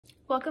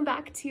Welcome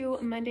back to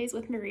Mondays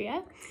with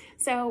Maria.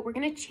 So we're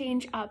going to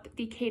change up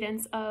the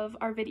cadence of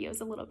our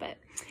videos a little bit.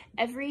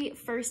 Every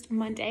first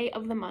Monday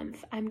of the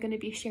month, I'm going to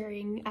be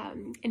sharing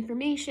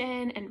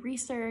information and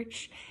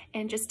research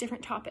and just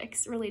different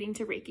topics relating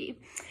to Reiki.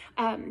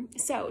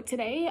 So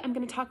today I'm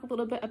going to talk a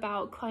little bit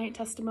about client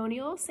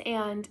testimonials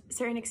and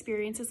certain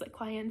experiences that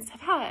clients have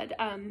had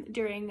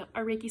during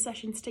our Reiki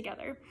sessions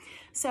together.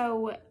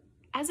 So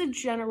as a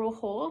general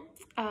whole,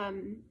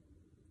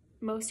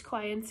 most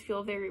clients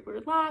feel very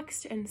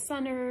relaxed and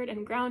centered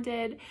and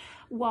grounded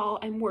while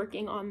I'm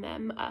working on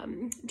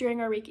them during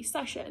our Reiki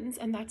sessions.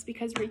 And that's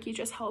because Reiki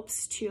just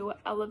helps to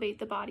elevate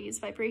the body's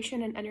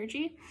vibration and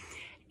energy.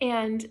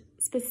 And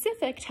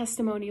specific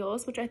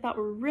testimonials, which I thought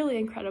were really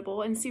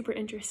incredible and super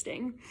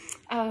interesting.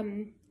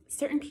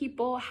 Certain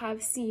people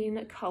have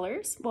seen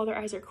colors while their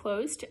eyes are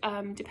closed,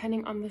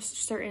 depending on the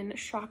certain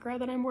chakra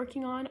that I'm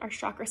working on. Our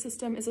chakra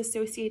system is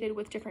associated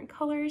with different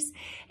colors,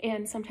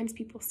 and sometimes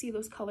people see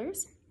those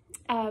colors.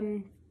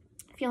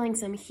 Feeling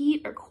some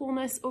heat or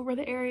coolness over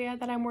the area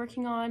that I'm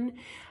working on.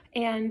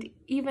 And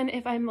even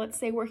if I'm, let's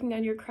say, working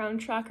on your crown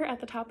chakra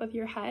at the top of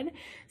your head,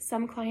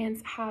 some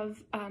clients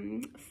have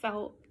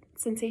felt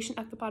sensation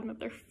at the bottom of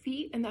their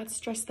feet, and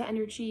that's just the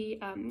energy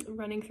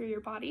running through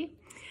your body.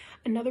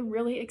 Another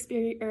really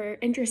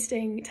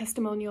interesting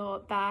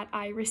testimonial that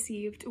I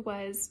received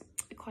was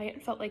a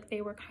client felt like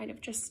they were kind of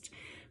just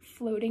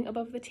floating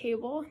above the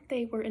table.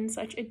 They were in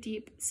such a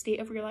deep state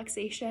of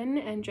relaxation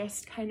and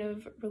just kind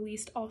of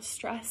released all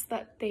stress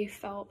that they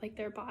felt like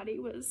their body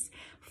was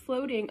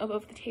floating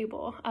above the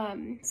table.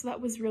 So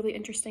that was really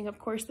interesting. Of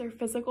course, their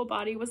physical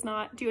body was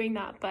not doing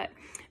that, but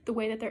the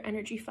way that their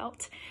energy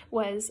felt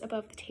was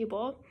above the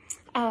table.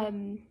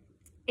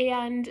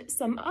 And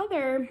some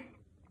other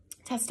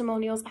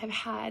testimonials I've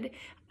had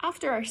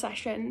after our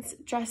sessions,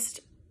 just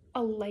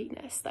a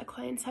lightness that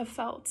clients have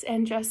felt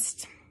and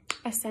just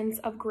a sense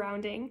of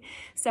grounding.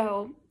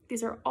 So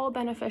these are all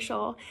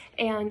beneficial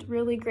and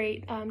really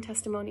great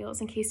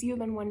testimonials in case you've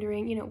been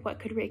wondering, what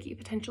could Reiki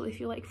potentially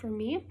feel like for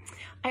me?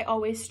 I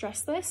always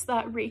stress this,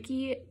 that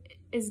Reiki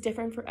is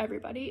different for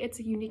everybody. It's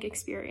a unique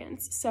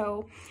experience.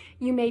 So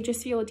you may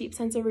just feel a deep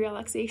sense of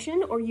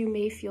relaxation, or you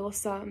may feel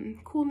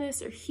some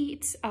coolness or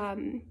heat.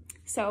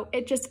 So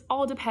it just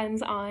all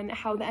depends on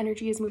how the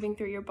energy is moving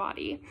through your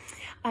body.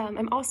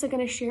 I'm also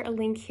going to share a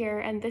link here,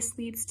 and this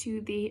leads to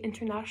the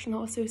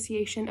International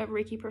Association of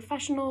Reiki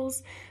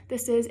Professionals.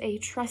 This is a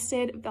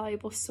trusted,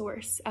 valuable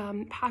source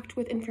packed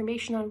with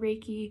information on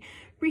Reiki,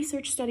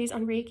 research studies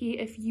on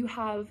Reiki if you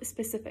have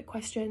specific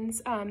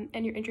questions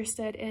and you're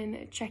interested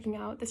in checking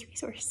out this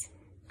resource.